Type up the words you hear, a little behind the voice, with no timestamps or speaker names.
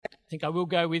think I will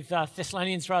go with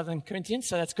Thessalonians rather than Corinthians,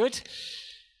 so that's good.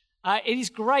 It is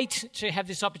great to have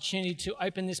this opportunity to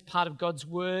open this part of God's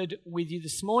Word with you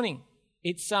this morning.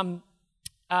 It's our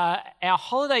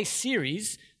holiday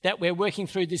series that we're working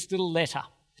through this little letter.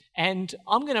 And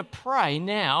I'm going to pray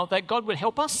now that God would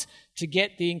help us to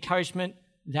get the encouragement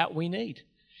that we need.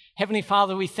 Heavenly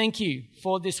Father, we thank you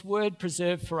for this word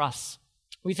preserved for us.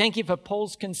 We thank you for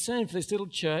Paul's concern for this little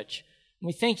church. And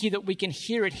we thank you that we can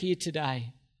hear it here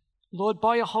today. Lord,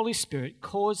 by your Holy Spirit,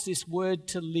 cause this word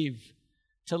to live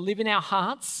in our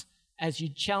hearts as you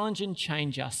challenge and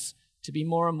change us to be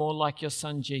more and more like your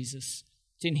Son, Jesus.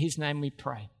 It's in his name we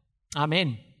pray.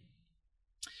 Amen.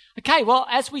 Okay, well,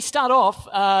 as we start off,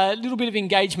 a little bit of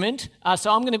engagement.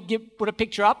 So I'm going to put a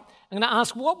picture up. I'm going to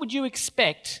ask, what would you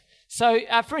expect? So,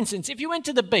 for instance, if you went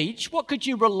to the beach, what could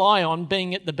you rely on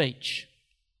being at the beach?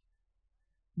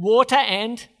 Water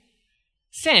and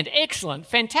sand. Excellent.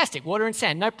 Fantastic. Water and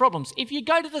sand. No problems. If you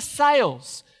go to the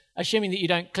sales, assuming that you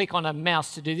don't click on a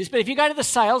mouse to do this, but if you go to the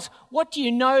sales, what do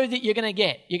you know that you're going to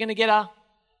get? You're going to get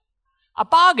a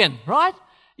bargain, right?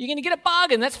 You're going to get a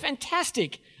bargain. That's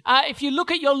fantastic. If you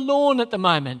look at your lawn at the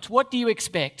moment, what do you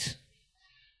expect?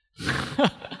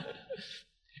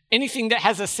 Anything that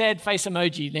has a sad face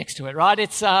emoji next to it, right?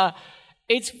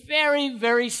 It's very,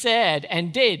 very sad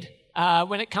and dead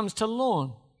when it comes to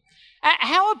lawn.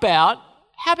 How about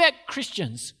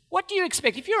Christians? What do you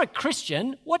expect? If you're a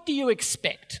Christian, what do you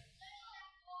expect?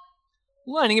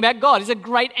 Learning about God is a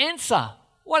great answer.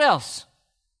 What else?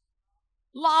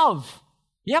 Love.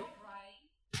 Yep.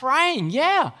 Praying,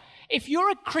 yeah. If you're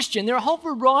a Christian, there are a whole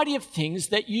variety of things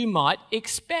that you might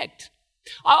expect.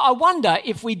 I wonder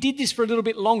if we did this for a little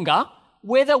bit longer,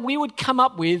 whether we would come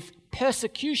up with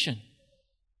persecution.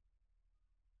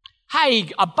 Hey,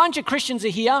 a bunch of Christians are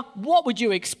here. What would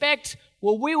you expect?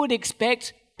 Well, we would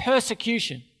expect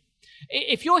persecution.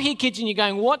 If you're here, kids, and you're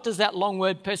going, what does that long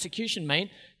word persecution mean?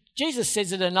 Jesus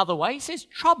says it another way. He says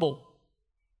trouble.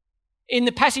 In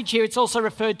the passage here, it's also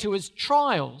referred to as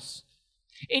trials.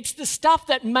 It's the stuff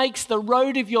that makes the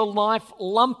road of your life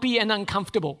lumpy and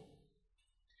uncomfortable.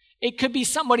 It could be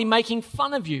somebody making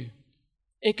fun of you.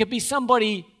 It could be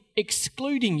somebody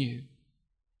excluding you.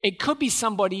 It could be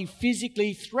somebody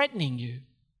physically threatening you.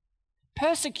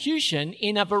 Persecution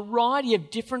in a variety of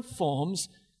different forms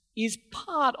is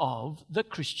part of the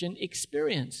Christian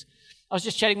experience. I was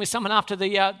just chatting with someone after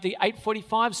the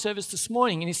 8:45 service this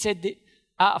morning, and he said that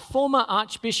a former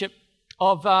archbishop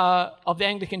of the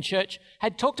Anglican Church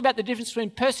had talked about the difference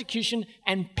between persecution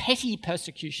and petty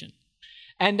persecution.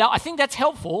 And I think that's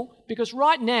helpful because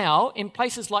right now, in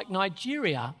places like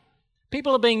Nigeria,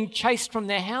 people are being chased from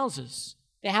their houses.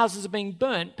 Their houses are being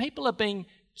burnt. People are being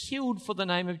killed for the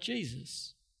name of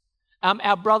Jesus.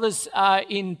 Our brothers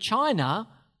in China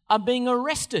are being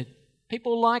arrested.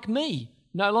 People like me,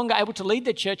 no longer able to lead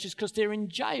their churches because they're in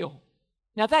jail.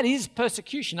 Now that is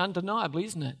persecution, undeniably,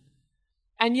 isn't it?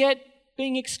 And yet,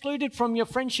 being excluded from your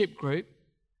friendship group,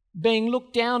 being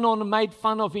looked down on and made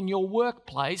fun of in your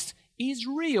workplace is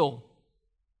real.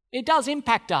 It does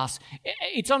impact us.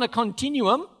 It's on a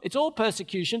continuum. It's all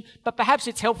persecution, but perhaps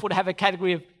it's helpful to have a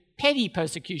category of petty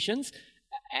persecutions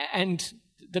and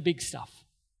the big stuff.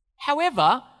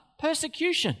 However,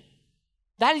 persecution,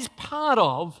 that is part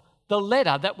of the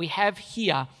letter that we have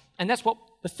here, and that's what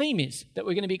the theme is that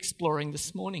we're going to be exploring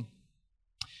this morning.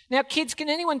 Now, kids, can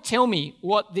anyone tell me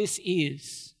what this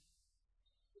is?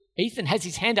 Ethan has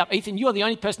his hand up. Ethan, you are the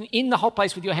only person in the whole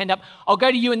place with your hand up. I'll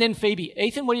go to you and then Phoebe.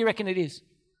 Ethan, what do you reckon it is?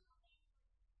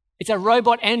 It's a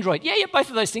robot android. Yeah, both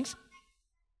of those things.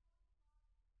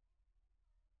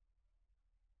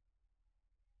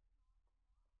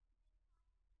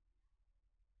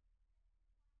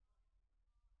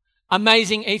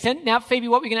 Amazing, Ethan. Now, Phoebe,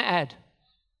 what are we going to add?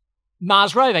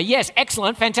 Mars rover. Yes,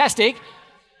 excellent, fantastic.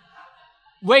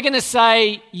 We're going to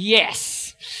say yes.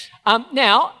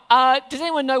 Now, does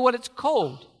anyone know what it's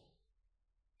called?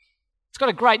 It's got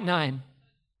a great name.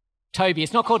 Toby.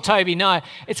 It's not called Toby, no.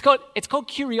 It's called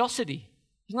Curiosity.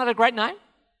 Isn't that a great name?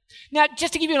 Now,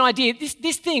 just to give you an idea,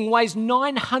 this thing weighs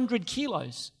 900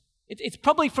 kilos. It's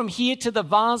probably from here to the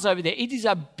vase over there. It is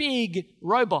a big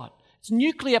robot. It's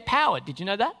nuclear powered. Did you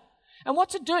know that? And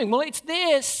what's it doing? Well, it's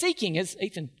there seeking, as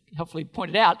Ethan helpfully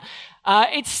pointed out,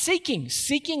 it's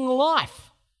seeking life.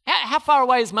 How far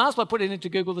away is Mars? Well, I put it into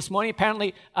Google this morning.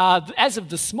 Apparently, as of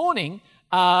this morning,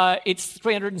 it's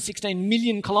 316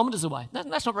 million kilometres away.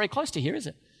 That's not very close to here, is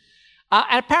it?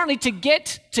 And apparently to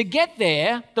get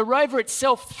there, the rover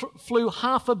itself flew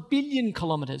 500 million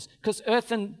kilometres because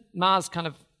Earth and Mars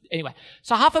anyway.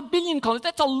 So 500 million kilometres,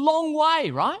 that's a long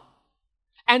way, right?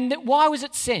 And why was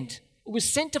it sent? It was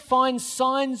sent to find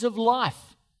signs of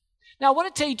life. Now, I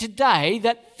want to tell you today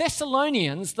that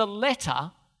Thessalonians, the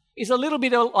letter, is a little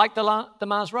bit like the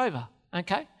Mars rover,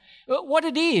 okay? What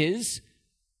it is,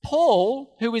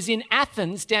 Paul, who was in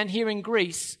Athens down here in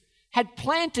Greece, had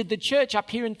planted the church up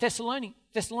here in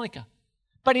Thessalonica,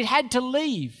 but it had to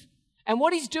leave. And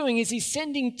what he's doing is he's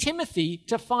sending Timothy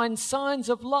to find signs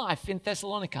of life in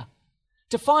Thessalonica,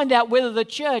 to find out whether the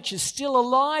church is still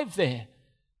alive there.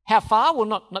 How far? Well,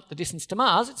 not the distance to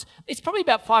Mars. It's probably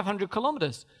about 500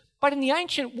 kilometres. But in the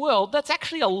ancient world, that's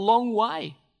actually a long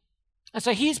way. And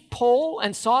so here's Paul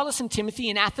and Silas and Timothy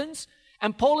in Athens,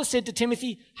 and Paul has said to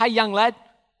Timothy, hey, young lad,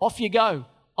 off you go.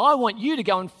 I want you to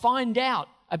go and find out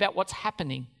about what's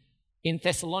happening in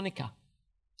Thessalonica.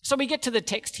 So we get to the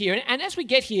text here, and as we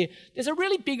get here, there's a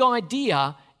really big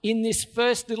idea in this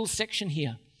first little section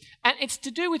here. And it's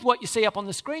to do with what you see up on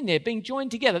the screen there, being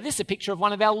joined together. This is a picture of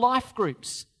one of our life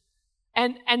groups.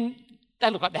 And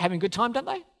they look like they're having a good time, don't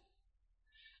they?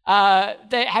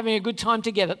 They're having a good time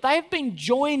together. They've been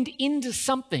joined into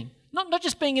something, not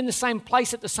just being in the same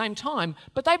place at the same time,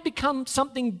 but they've become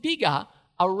something bigger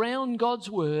around God's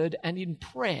word and in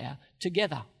prayer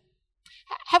together.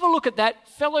 Have a look at that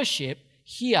fellowship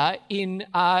here in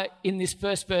this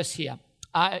first verse here.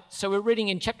 So we're reading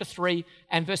in chapter 3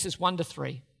 and verses 1 to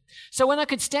 3. So when I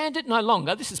could stand it no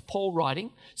longer, this is Paul writing,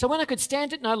 so when I could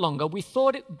stand it no longer, we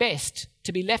thought it best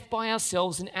to be left by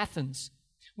ourselves in Athens.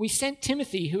 We sent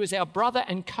Timothy, who is our brother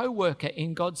and co-worker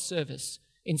in God's service,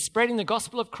 in spreading the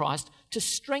gospel of Christ, to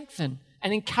strengthen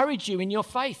and encourage you in your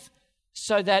faith,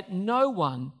 so that no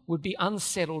one would be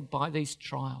unsettled by these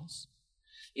trials.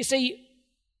 You see,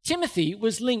 Timothy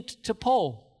was linked to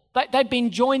Paul. They've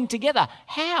been joined together.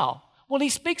 How? Well, he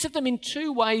speaks of them in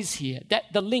two ways here,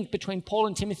 the link between Paul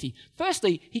and Timothy.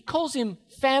 Firstly, he calls him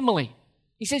family.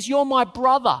 He says, you're my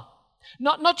brother.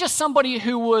 Not just somebody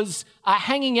who was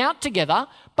hanging out together,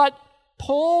 but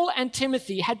Paul and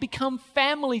Timothy had become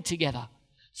family together.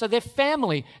 So they're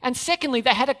family. And secondly,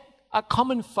 they had a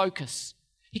common focus.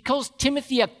 He calls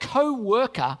Timothy a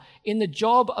co-worker in the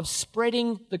job of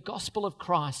spreading the gospel of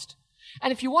Christ.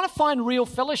 And if you want to find real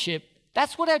fellowship,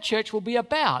 that's what our church will be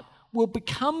about. We'll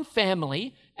become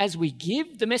family as we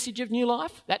give the message of new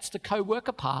life. That's the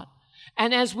co-worker part.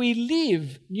 And as we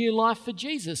live new life for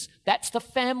Jesus, that's the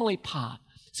family part.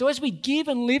 So as we give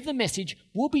and live the message,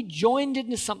 we'll be joined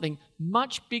into something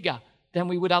much bigger than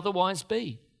we would otherwise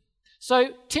be. So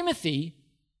Timothy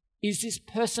is this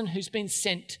person who's been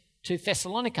sent to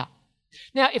Thessalonica.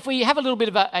 Now, if we have a little bit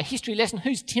of a history lesson,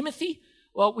 who's Timothy?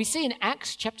 Well, we see in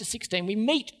Acts chapter 16, we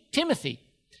meet Timothy.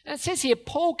 And it says here,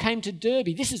 Paul came to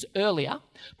Derbe. This is earlier.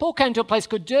 Paul came to a place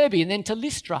called Derbe and then to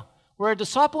Lystra, where a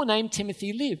disciple named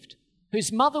Timothy lived,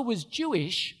 whose mother was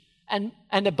Jewish and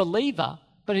a believer,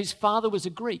 but whose father was a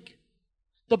Greek.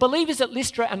 The believers at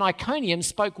Lystra and Iconium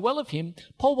spoke well of him.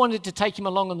 Paul wanted to take him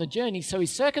along on the journey, so he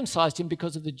circumcised him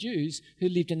because of the Jews who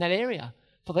lived in that area,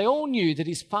 for they all knew that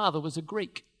his father was a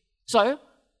Greek. So,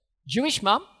 Jewish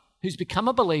mum, who's become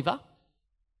a believer,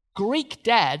 Greek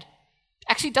dad,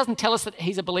 actually doesn't tell us that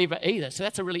he's a believer either, so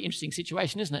that's a really interesting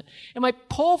situation, isn't it? Anyway,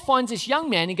 Paul finds this young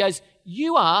man, he goes,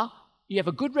 you have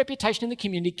a good reputation in the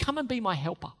community, come and be my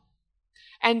helper.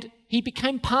 And he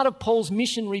became part of Paul's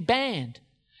missionary band.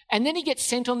 And then he gets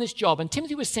sent on this job, and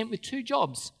Timothy was sent with two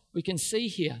jobs, we can see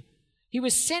here. He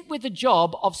was sent with the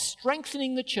job of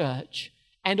strengthening the church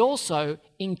and also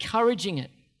encouraging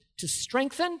it, to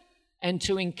strengthen and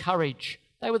to encourage.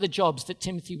 They were the jobs that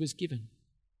Timothy was given.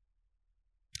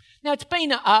 Now, it's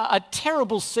been a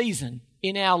terrible season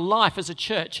in our life as a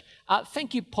church.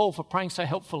 Thank you, Paul, for praying so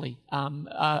helpfully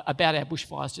about our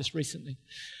bushfires just recently.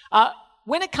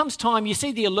 When it comes time, you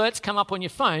see the alerts come up on your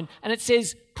phone and it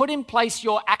says, put in place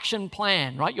your action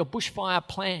plan, right? Your bushfire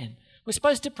plan. We're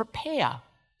supposed to prepare.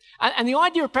 And the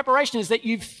idea of preparation is that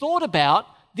you've thought about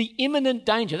the imminent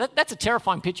danger. That's a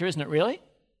terrifying picture, isn't it, really?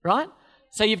 Right?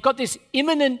 So you've got this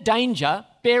imminent danger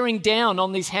bearing down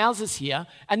on these houses here,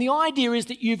 and the idea is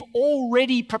that you've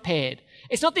already prepared.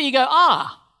 It's not that you go,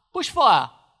 bushfire,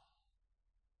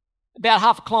 about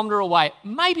half a kilometre away.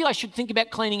 Maybe I should think about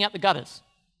cleaning out the gutters.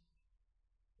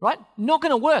 Right? Not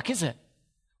going to work, is it?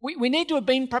 We need to have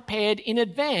been prepared in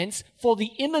advance for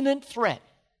the imminent threat.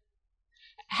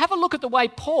 Have a look at the way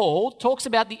Paul talks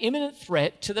about the imminent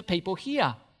threat to the people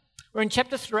here. We're in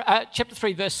chapter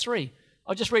 3, verse 3.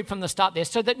 I'll just read from the start there.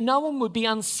 So that no one would be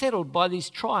unsettled by these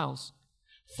trials.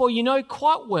 For you know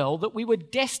quite well that we were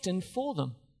destined for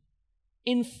them.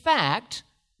 In fact,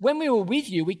 when we were with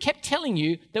you, we kept telling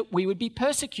you that we would be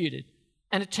persecuted.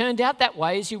 And it turned out that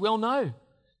way, as you well know.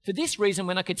 For this reason,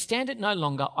 when I could stand it no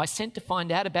longer, I sent to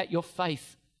find out about your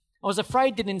faith. I was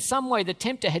afraid that in some way the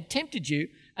tempter had tempted you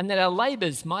and that our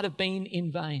labours might have been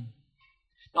in vain.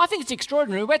 Now, I think it's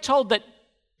extraordinary. We're told that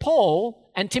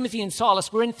Paul and Timothy and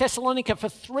Silas were in Thessalonica for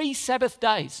 3 Sabbath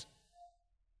days.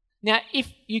 Now,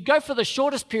 if you go for the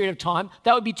shortest period of time,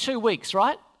 that would be 2 weeks,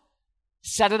 right?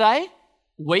 Saturday,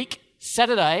 week,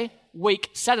 Saturday, week,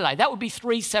 Saturday. That would be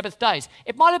 3 Sabbath days.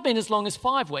 It might have been as long as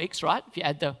 5 weeks, right? If you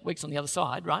add the weeks on the other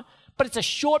side, right? But it's a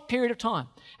short period of time.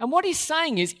 And what he's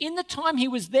saying is, in the time he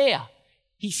was there,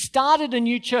 he started a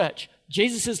new church.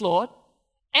 Jesus is Lord.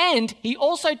 And he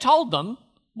also told them,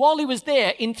 while he was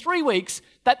there, in 3 weeks,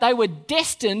 that they were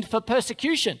destined for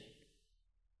persecution.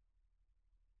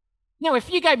 Now,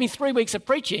 if you gave me 3 weeks of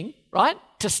preaching, right,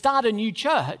 to start a new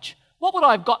church, what would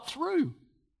I have got through?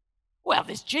 Well,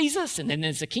 there's Jesus, and then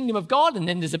there's the kingdom of God, and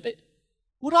then there's a bit.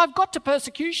 Would I have got to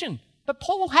persecution? But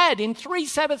Paul had in 3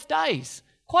 Sabbath days.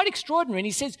 Quite extraordinary. And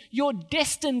he says, you're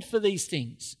destined for these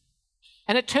things.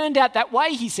 And it turned out that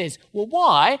way, he says. Well,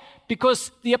 why?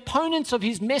 Because the opponents of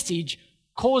his message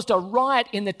caused a riot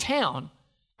in the town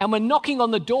and were knocking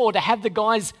on the door to have the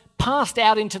guys passed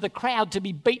out into the crowd to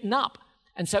be beaten up.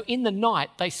 And so in the night,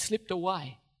 they slipped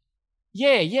away.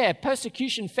 Yeah,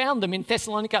 persecution found them in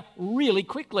Thessalonica really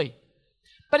quickly.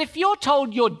 But if you're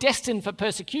told you're destined for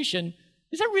persecution,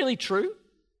 is that really true?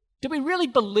 Do we really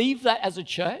believe that as a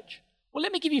church? Well,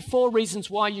 let me give you 4 reasons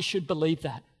why you should believe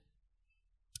that.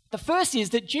 The first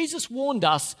is that Jesus warned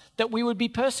us that we would be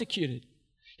persecuted.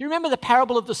 You remember the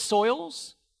parable of the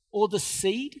soils or the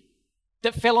seed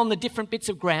that fell on the different bits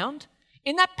of ground?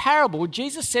 In that parable,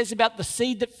 Jesus says about the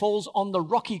seed that falls on the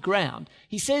rocky ground.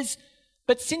 He says,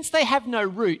 but since they have no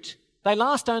root, they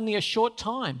last only a short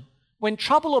time. When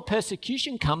trouble or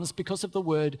persecution comes because of the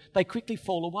word, they quickly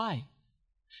fall away.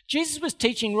 Jesus was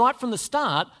teaching right from the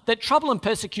start that trouble and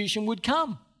persecution would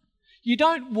come. You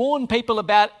don't warn people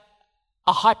about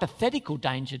a hypothetical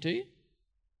danger, do you?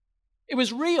 It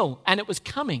was real and it was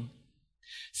coming.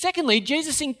 Secondly,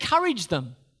 Jesus encouraged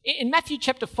them. In Matthew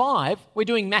chapter 5, we're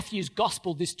doing Matthew's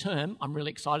gospel this term. I'm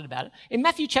really excited about it. In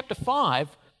Matthew chapter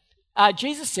 5,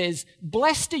 Jesus says,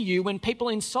 blessed are you when people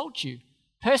insult you,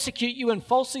 persecute you and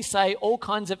falsely say all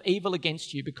kinds of evil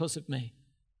against you because of me.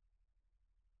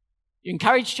 You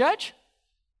encouraged, church?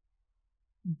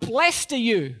 Blessed are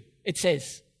you, it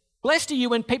says. Blessed are you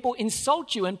when people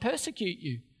insult you and persecute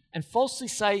you and falsely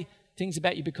say things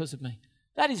about you because of me.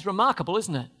 That is remarkable,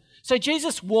 isn't it? So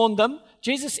Jesus warned them,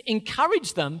 Jesus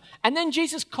encouraged them, and then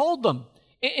Jesus called them.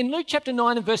 In Luke chapter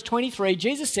 9 and verse 23,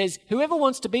 Jesus says, whoever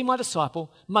wants to be my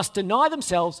disciple must deny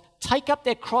themselves, take up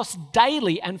their cross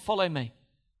daily and follow me.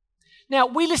 Now,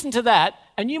 we listen to that,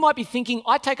 and you might be thinking,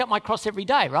 I take up my cross every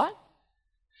day, right?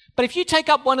 But if you take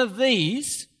up one of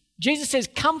these, Jesus says,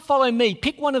 come follow me,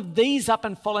 pick one of these up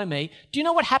and follow me. Do you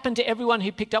know what happened to everyone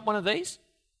who picked up one of these?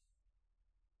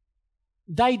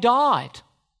 They died.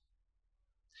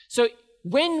 So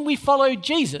when we follow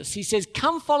Jesus, he says,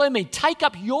 come follow me, take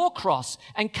up your cross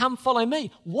and come follow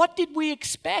me. What did we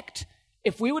expect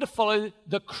if we were to follow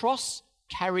the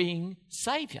cross-carrying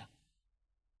Saviour?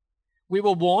 We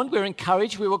were warned, we were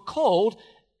encouraged, we were called,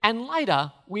 and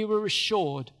later we were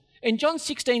assured. In John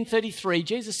 16:33,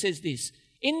 Jesus says this,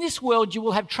 in this world you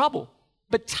will have trouble,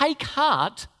 but take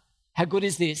heart. How good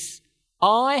is this?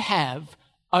 I have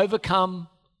overcome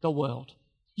the world.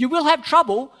 You will have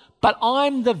trouble, but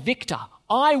I'm the victor.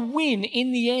 I win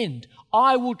in the end.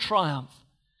 I will triumph.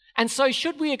 And so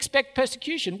should we expect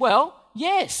persecution? Well,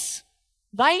 yes,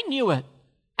 they knew it.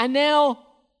 And now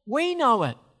we know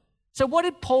it. So what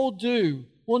did Paul do?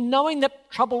 Well, knowing that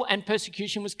trouble and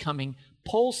persecution was coming,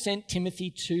 Paul sent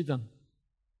Timothy to them.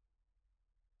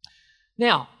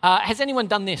 Now, has anyone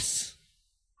done this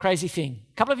crazy thing?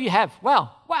 A couple of you have.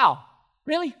 Wow.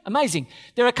 Really? Amazing.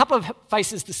 There are a couple of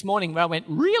faces this morning where I went,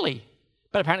 really?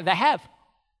 But apparently they have.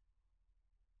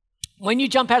 When you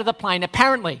jump out of the plane,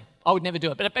 apparently, I would never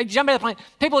do it, but if you jump out of the plane,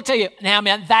 people will tell you, now,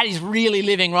 man, that is really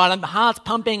living, right? My heart's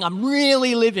pumping, I'm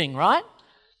really living, right?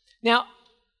 Now,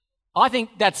 I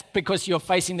think that's because you're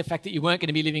facing the fact that you weren't going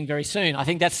to be living very soon. I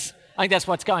think that's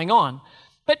what's going on.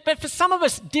 But for some of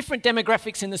us, different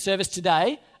demographics in the service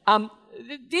today,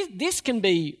 this can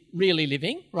be really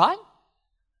living, right?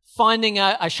 Finding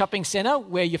a shopping centre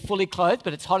where you're fully clothed,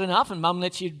 but it's hot enough and mum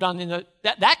lets you run in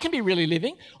that can be really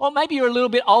living. Or maybe you're a little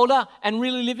bit older and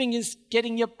really living is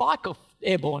getting your bike off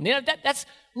airborne. You know, that's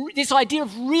this idea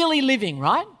of really living,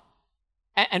 right?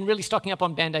 And really stocking up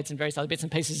on Band-Aids and various other bits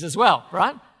and pieces as well,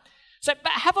 right? So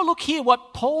but have a look here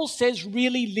what Paul says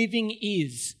really living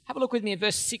is. Have a look with me at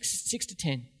verse 6 to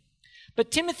 10.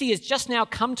 But Timothy has just now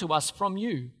come to us from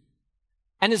you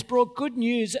and has brought good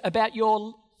news about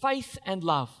your faith and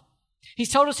love.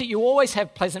 He's told us that you always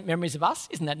have pleasant memories of us,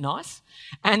 isn't that nice?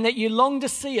 And that you long to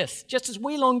see us, just as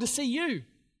we long to see you.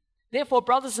 Therefore,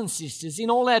 brothers and sisters, in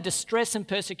all our distress and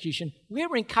persecution, we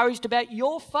are encouraged about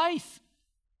your faith.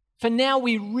 For now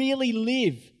we really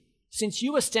live, since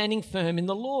you are standing firm in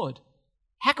the Lord.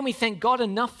 How can we thank God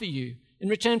enough for you in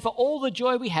return for all the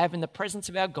joy we have in the presence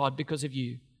of our God because of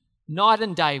you? Night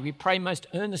and day we pray most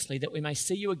earnestly that we may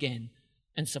see you again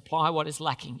and supply what is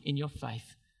lacking in your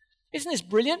faith. Isn't this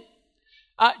brilliant?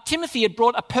 Timothy had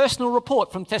brought a personal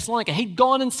report from Thessalonica. He'd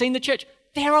gone and seen the church.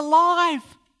 They're alive.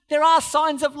 There are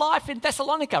signs of life in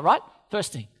Thessalonica, right?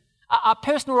 First thing. A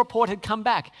personal report had come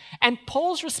back. And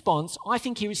Paul's response, I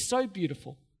think here is so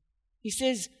beautiful. He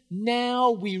says,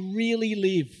 now we really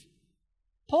live.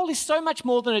 Paul is so much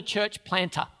more than a church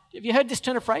planter. Have you heard this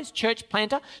turn of phrase, church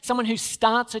planter? Someone who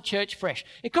starts a church fresh.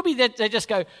 It could be that they just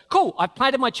go, cool, I've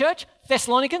planted my church,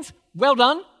 Thessalonians, well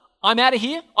done, I'm out of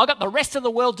here, I've got the rest of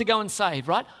the world to go and save,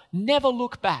 right? Never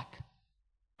look back.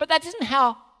 But that isn't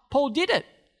how Paul did it.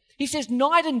 He says,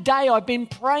 night and day I've been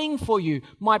praying for you,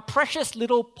 my precious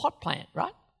little pot plant,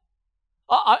 right?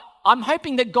 I'm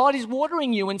hoping that God is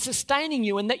watering you and sustaining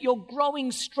you and that you're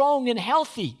growing strong and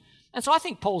healthy. And so I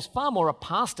think Paul's far more a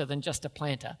pastor than just a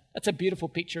planter. That's a beautiful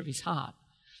picture of his heart.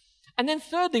 And then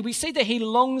thirdly, we see that he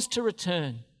longs to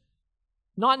return.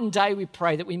 Night and day we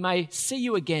pray that we may see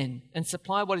you again and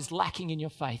supply what is lacking in your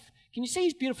faith. Can you see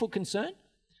his beautiful concern?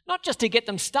 Not just to get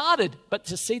them started, but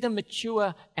to see them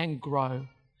mature and grow.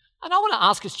 And I want to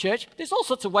ask us, church, there's all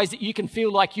sorts of ways that you can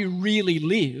feel like you really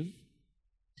live.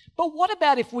 But what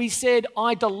about if we said,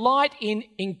 I delight in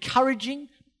encouraging,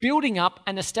 building up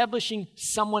and establishing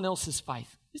someone else's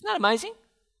faith? Isn't that amazing?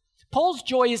 Paul's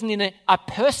joy isn't in a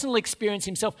personal experience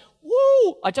himself.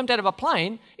 Woo, I jumped out of a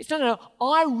plane. It's no,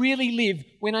 I really live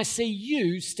when I see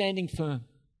you standing firm.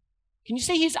 Can you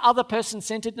see his other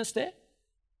person-centeredness there?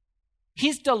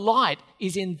 His delight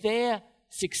is in their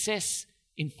success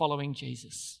in following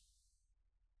Jesus.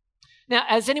 Now,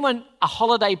 is anyone a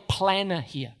holiday planner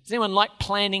here? Does anyone like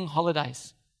planning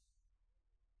holidays?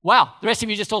 Wow, the rest of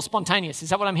you just all spontaneous. Is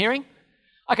that what I'm hearing?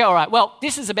 Okay, all right. Well,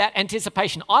 this is about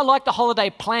anticipation. I like the holiday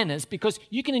planners because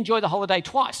you can enjoy the holiday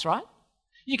twice, right?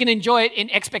 You can enjoy it in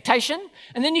expectation,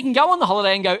 and then you can go on the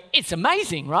holiday and go, it's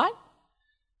amazing, right?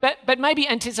 But maybe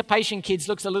anticipation, kids,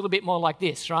 looks a little bit more like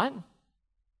this, right?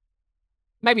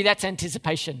 Maybe that's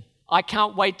anticipation. I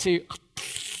can't wait to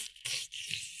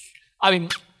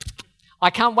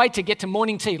get to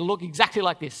morning tea. It'll look exactly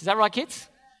like this. Is that right, kids?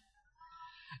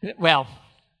 Well,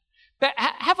 but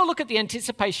have a look at the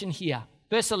anticipation here.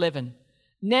 Verse 11.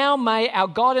 Now may our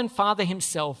God and Father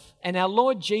himself and our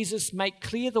Lord Jesus make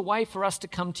clear the way for us to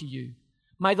come to you.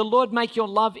 May the Lord make your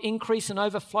love increase and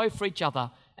overflow for each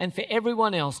other and for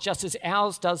everyone else, just as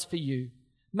ours does for you.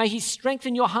 May he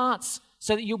strengthen your hearts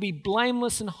so that you'll be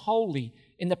blameless and holy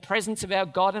in the presence of our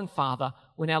God and Father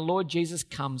when our Lord Jesus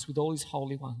comes with all his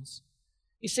holy ones.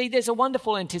 You see, there's a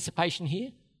wonderful anticipation here.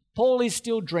 Paul is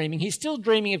still dreaming. He's still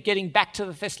dreaming of getting back to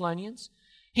the Thessalonians.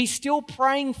 He's still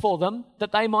praying for them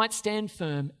that they might stand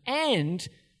firm. And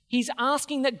he's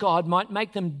asking that God might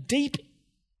make them deep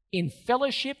in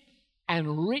fellowship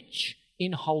and rich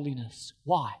in holiness.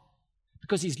 Why?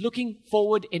 Because he's looking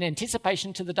forward in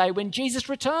anticipation to the day when Jesus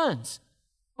returns.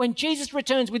 When Jesus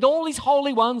returns with all his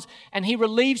holy ones and he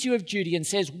relieves you of duty and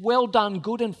says, well done,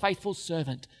 good and faithful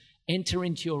servant, enter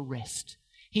into your rest.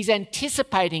 He's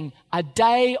anticipating a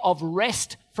day of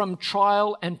rest from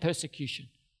trial and persecution.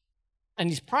 And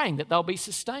he's praying that they'll be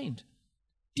sustained.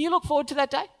 Do you look forward to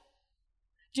that day?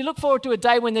 Do you look forward to a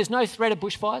day when there's no threat of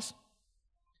bushfires?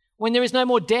 When there is no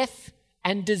more death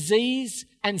and disease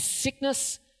and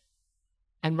sickness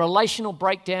and relational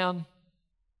breakdown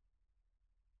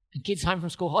and kids home from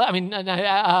school?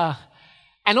 And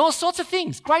all sorts of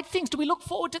things, great things. Do we look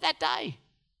forward to that day?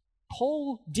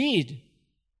 Paul did.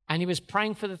 And he was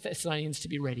praying for the Thessalonians to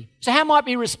be ready. So how might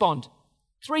we respond?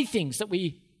 3 things that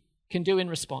we can do in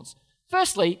response.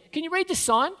 Firstly, can you read this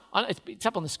sign? It's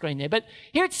up on the screen there, but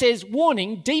here it says,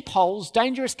 warning, deep holes,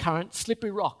 dangerous current,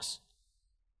 slippery rocks.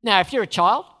 Now, if you're a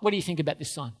child, what do you think about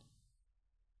this sign?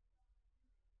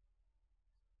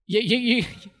 You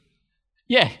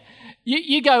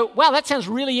go, wow, that sounds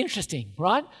really interesting,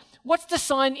 right? What's the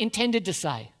sign intended to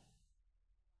say?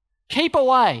 Keep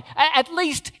away. At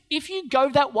least if you go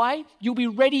that way, you'll be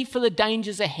ready for the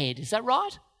dangers ahead. Is that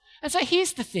right? And so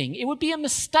here's the thing. It would be a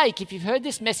mistake, if you've heard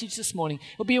this message this morning,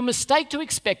 it would be a mistake to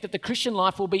expect that the Christian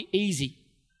life will be easy.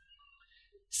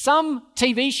 Some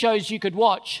TV shows you could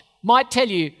watch might tell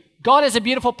you, God has a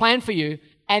beautiful plan for you,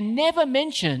 and never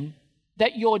mention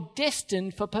that you're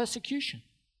destined for persecution.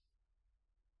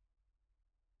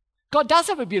 God does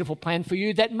have a beautiful plan for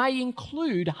you that may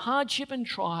include hardship and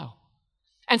trial.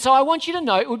 And so I want you to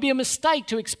know it would be a mistake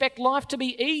to expect life to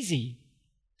be easy.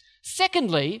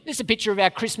 Secondly, this is a picture of our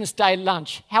Christmas Day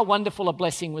lunch. How wonderful a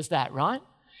blessing was that, right?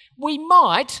 We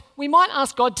might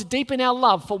ask God to deepen our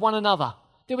love for one another.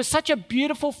 There was such a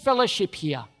beautiful fellowship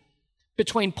here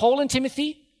between Paul and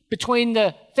Timothy, between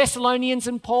the Thessalonians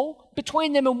and Paul,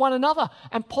 between them and one another.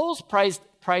 And Paul's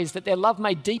praised that their love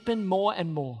may deepen more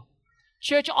and more.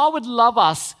 Church, I would love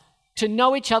us to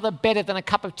know each other better than a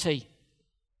cup of tea.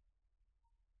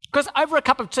 Because over a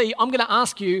cup of tea, I'm going to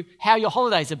ask you how your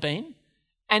holidays have been.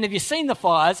 And have you seen the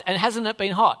fires and hasn't it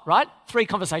been hot, right? 3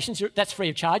 conversations, that's free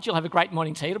of charge. You'll have a great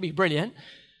morning tea. It'll be brilliant.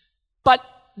 But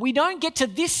we don't get to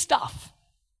this stuff.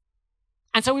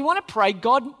 And so we want to pray,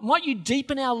 God, might you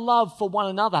deepen our love for one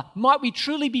another? Might we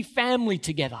truly be family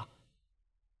together?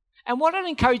 And what I'd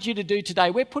encourage you to do today,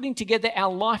 we're putting together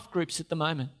our life groups at the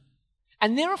moment.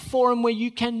 And they're a forum where you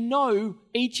can know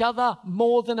each other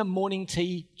more than a morning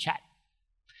tea chat.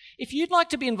 If you'd like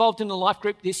to be involved in a life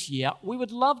group this year, we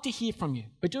would love to hear from you.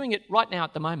 We're doing it right now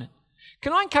at the moment.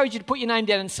 Can I encourage you to put your name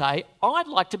down and say, I'd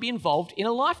like to be involved in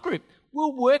a life group.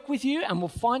 We'll work with you and we'll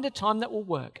find a time that will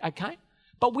work, okay?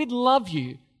 But we'd love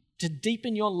you to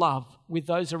deepen your love with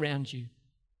those around you.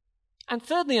 And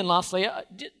thirdly and lastly,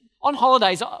 on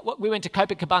holidays, we went to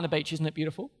Copacabana Beach, isn't it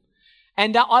beautiful?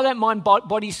 And I don't mind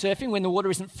body surfing when the water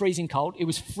isn't freezing cold. It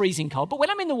was freezing cold. But when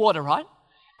I'm in the water, right,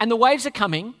 and the waves are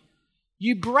coming,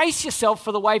 you brace yourself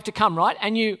for the wave to come, right?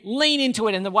 And you lean into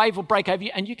it and the wave will break over you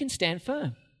and you can stand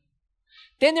firm.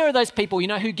 Then there are those people,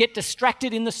 who get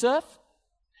distracted in the surf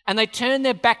and they turn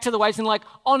their back to the waves and like,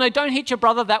 oh no, don't hit your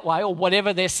brother that way or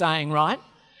whatever they're saying, right?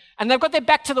 And they've got their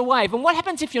back to the wave. And what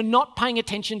happens if you're not paying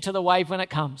attention to the wave when it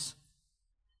comes?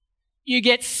 You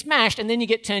get smashed and then you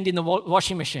get turned in the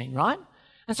washing machine, right?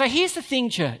 And so here's the thing,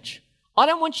 church. I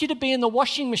don't want you to be in the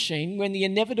washing machine when the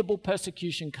inevitable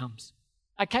persecution comes.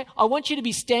 Okay? I want you to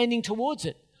be standing towards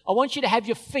it. I want you to have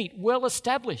your feet well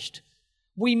established.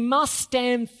 We must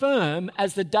stand firm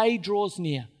as the day draws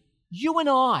near. You and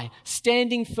I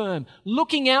standing firm,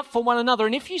 looking out for one another.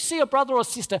 And if you see a brother or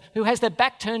sister who has their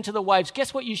back turned to the waves,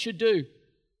 guess what you should do?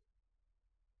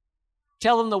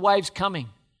 Tell them the wave's coming.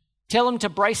 Tell them to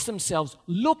brace themselves.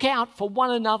 Look out for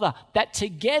one another, that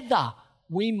together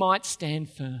we might stand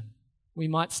firm. We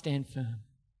might stand firm.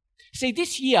 See,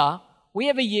 this year, we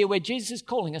have a year where Jesus is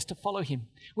calling us to follow him.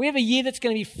 We have a year that's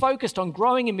going to be focused on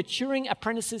growing and maturing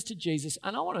apprentices to Jesus.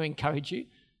 And I want to encourage you,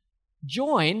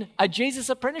 join a Jesus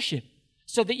apprenticeship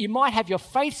so that you might have your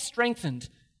faith strengthened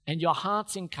and your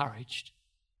hearts encouraged.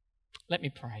 Let me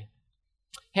pray.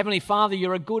 Heavenly Father,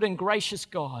 you're a good and gracious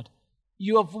God.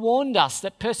 You have warned us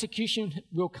that persecution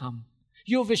will come.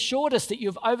 You have assured us that you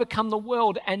have overcome the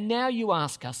world, and now you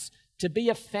ask us to be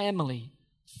a family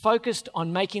focused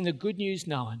on making the good news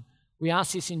known. We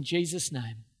ask this in Jesus'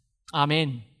 name.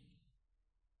 Amen.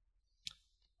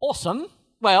 Awesome.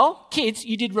 Well, kids,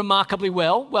 you did remarkably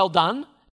well. Well done.